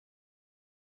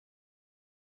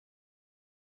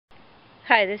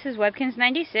Hi, this is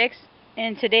Webkinz-96,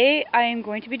 and today I am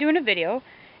going to be doing a video,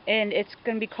 and it's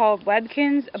going to be called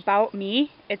Webkinz-About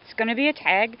Me. It's going to be a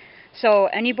tag, so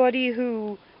anybody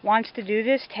who wants to do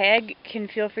this tag can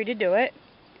feel free to do it.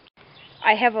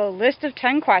 I have a list of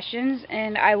 10 questions,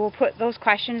 and I will put those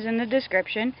questions in the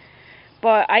description,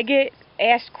 but I get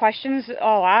asked questions a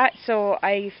lot, so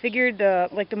I figured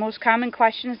the most common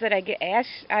questions that I get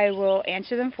asked, I will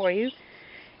answer them for you.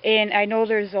 And I know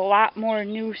there's a lot more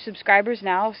new subscribers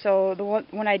now, so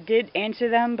when I did answer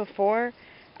them before,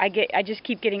 I just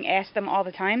keep getting asked them all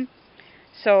the time.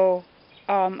 So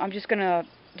I'm just gonna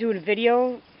do a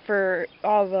video for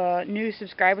all the new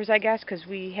subscribers, I guess, because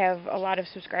we have a lot of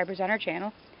subscribers on our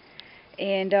channel.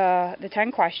 And the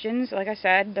 10 questions, like I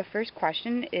said, the first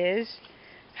question is,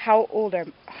 how old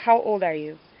are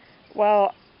you?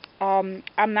 Well,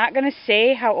 I'm not gonna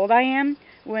say how old I am.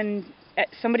 When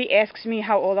somebody asks me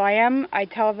how old I am, I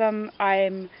tell them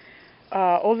I'm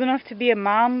old enough to be a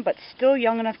mom, but still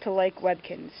young enough to like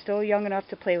Webkinz, still young enough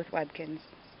to play with Webkinz.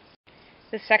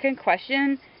 The second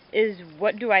question is,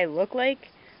 what do I look like?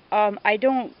 I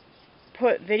don't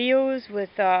put videos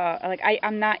with,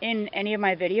 I'm not in any of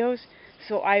my videos,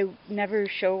 so I never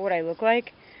show what I look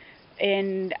like.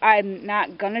 And I'm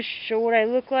not gonna show what I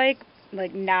look like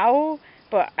now,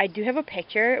 but I do have a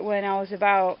picture when I was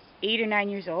about 8 or 9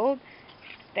 years old.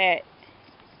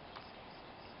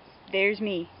 There's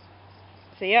me.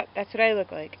 So yep, that's what I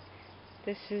look like.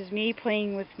 This is me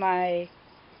playing with my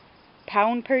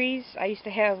pound purries. I used to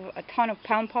have a ton of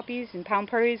pound puppies and pound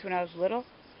purries when I was little,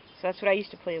 so that's what I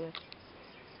used to play with.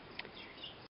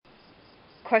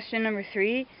 Question number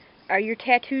 3, are your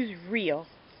tattoos real?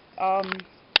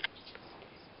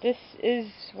 This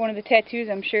is one of the tattoos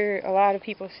I'm sure a lot of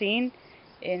people have seen,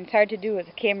 and it's hard to do with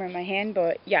a camera in my hand,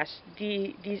 but yes,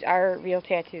 these are real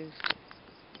tattoos.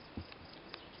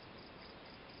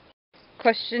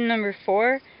 Question number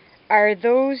 4, are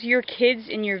those your kids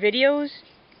in your videos?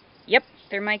 Yep,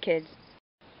 they're my kids.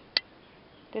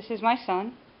 This is my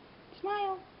son.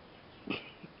 Smile.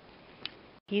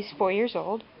 He's 4 years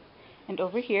old, and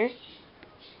over here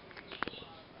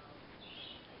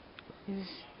is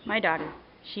my daughter.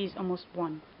 She's almost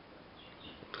 1.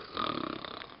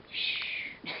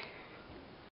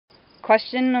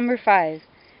 Question number 5.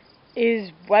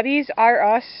 Is Webbies R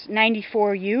Us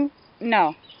 94 you?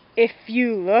 No. If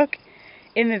you look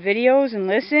in the videos and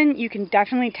listen, you can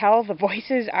definitely tell the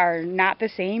voices are not the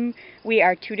same. We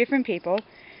are 2 different people.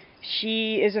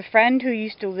 She is a friend who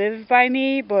used to live by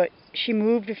me, but she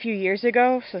moved a few years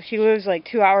ago, so she lives like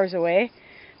 2 hours away.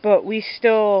 But we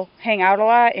still hang out a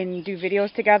lot and do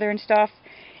videos together and stuff.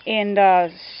 And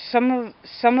some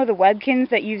of the Webkinz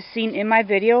that you've seen in my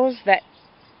videos that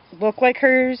look like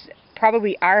hers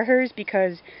probably are hers,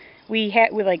 because we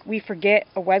forget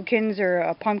a Webkinz or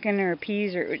a pumpkin or a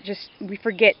peas, or we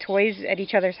forget toys at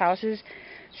each other's houses.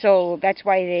 So that's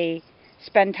why they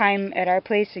spend time at our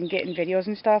place and get in videos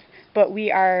and stuff. But we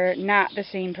are not the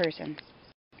same person.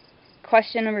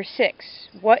 Question number 6.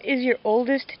 What is your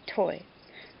oldest toy?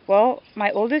 Well,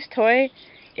 my oldest toy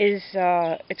is,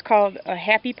 it's called a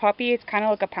Happy Puppy. It's kind of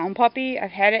like a pound puppy.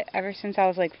 I've had it ever since I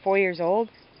was like 4 years old,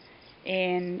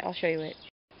 and I'll show you it.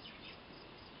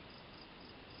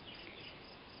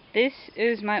 This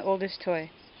is my oldest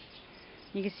toy.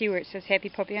 You can see where it says Happy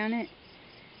Puppy on it.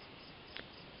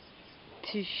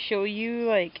 To show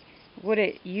you what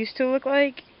it used to look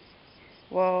like,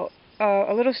 well,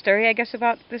 a little story I guess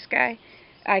about this guy.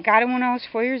 I got him when I was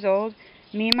 4 years old.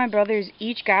 Me and my brothers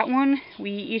each got one.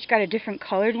 We each got a different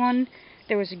colored one.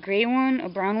 There was a gray one, a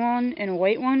brown one, and a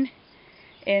white one.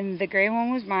 And the gray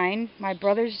one was mine. My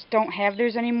brothers don't have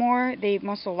theirs anymore. They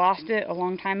must have lost it a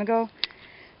long time ago.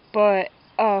 But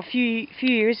a few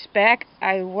years back,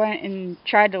 I went and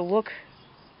tried to look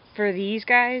for these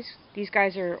guys. These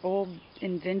guys are old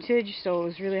and vintage, so it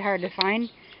was really hard to find.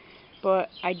 But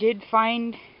I did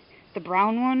find the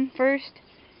brown one first,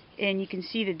 and you can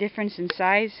see the difference in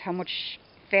size, how much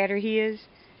fatter he is.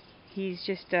 He's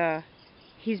just,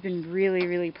 he's been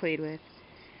really played with.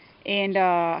 And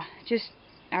I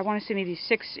want to say maybe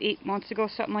 6-8 months ago,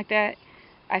 something like that,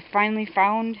 I finally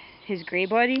found his gray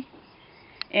buddy.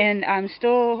 And I'm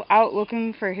still out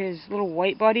looking for his little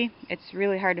white buddy. It's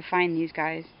really hard to find these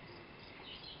guys.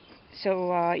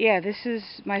 So, yeah, this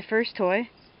is my first toy.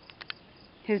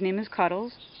 His name is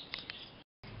Cuddles.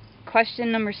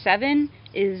 Question number 7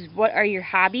 is, what are your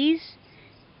hobbies?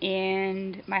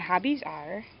 And my hobby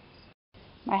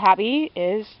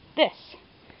is this.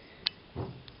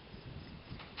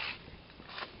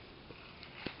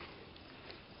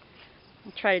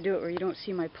 I'll try to do it where you don't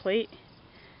see my plate,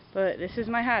 but this is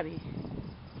my hobby.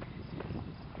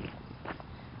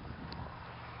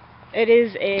 It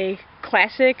is a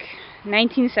classic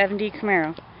 1970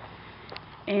 Camaro.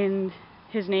 And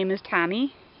his name is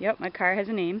Tommy. Yep, my car has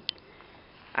a name.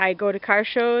 I go to car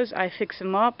shows, I fix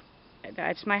them up.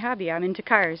 That's my hobby. I'm into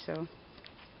cars, so.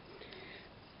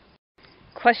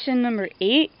 Question number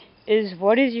 8 is,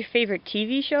 what is your favorite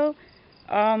TV show?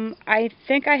 I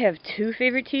think I have 2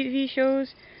 favorite TV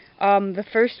shows. The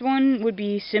first one would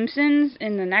be Simpsons,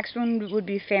 and the next one would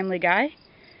be Family Guy.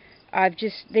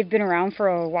 They've been around for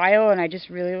a while, and I just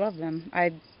really love them.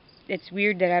 It's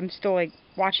weird that I'm still, like,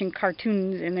 watching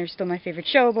cartoons, and they're still my favorite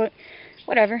show, but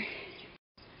whatever.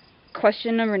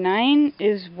 Question number 9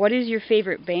 is, what is your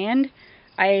favorite band?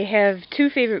 I have 2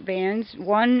 favorite bands.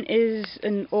 One is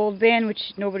an old band,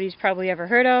 which nobody's probably ever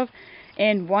heard of,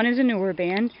 and one is a newer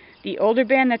band. The older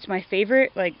band that's my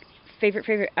favorite, like,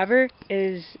 favorite ever,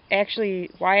 is actually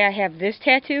why I have this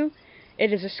tattoo.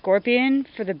 It is a scorpion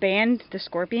for the band, the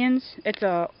Scorpions. It's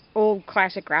a old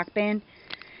classic rock band.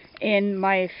 And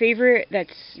my favorite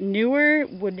that's newer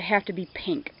would have to be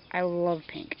Pink. I love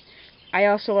Pink. I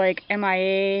also like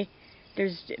MIA.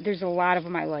 There's a lot of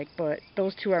them I like, but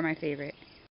those 2 are my favorite.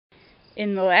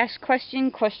 In the last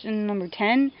question, question number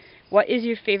 10, what is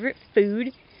your favorite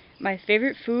food? My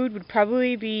favorite food would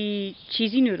probably be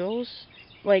cheesy noodles,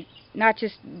 like not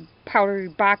just powder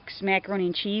box macaroni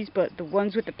and cheese, but the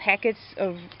ones with the packets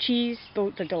of cheese,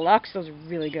 the deluxe, those are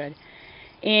really good.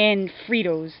 And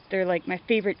Fritos, they're like my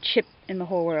favorite chip in the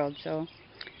whole world, so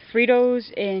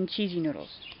Fritos and cheesy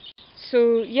noodles.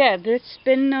 So yeah, this has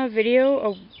been a video,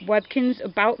 a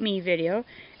Webkinz-About Me video.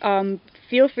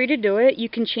 Feel free to do it. You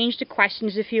can change the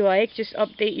questions if you like. Just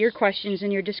update your questions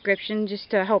in your description just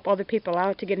to help other people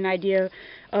out to get an idea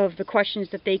of the questions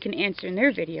that they can answer in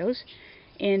their videos.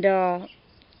 And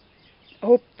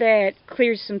hope that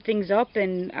clears some things up.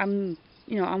 And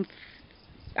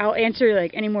I'll answer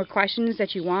like any more questions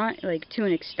that you want, like to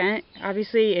an extent.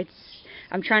 Obviously,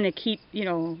 I'm trying to keep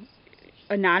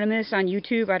anonymous on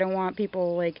YouTube. I don't want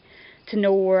people like to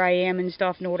know where I am and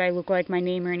stuff, know what I look like, my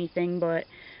name or anything, but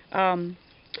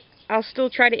I'll still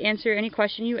try to answer any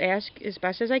question you ask as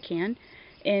best as I can.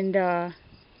 And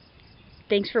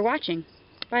thanks for watching.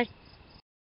 Bye.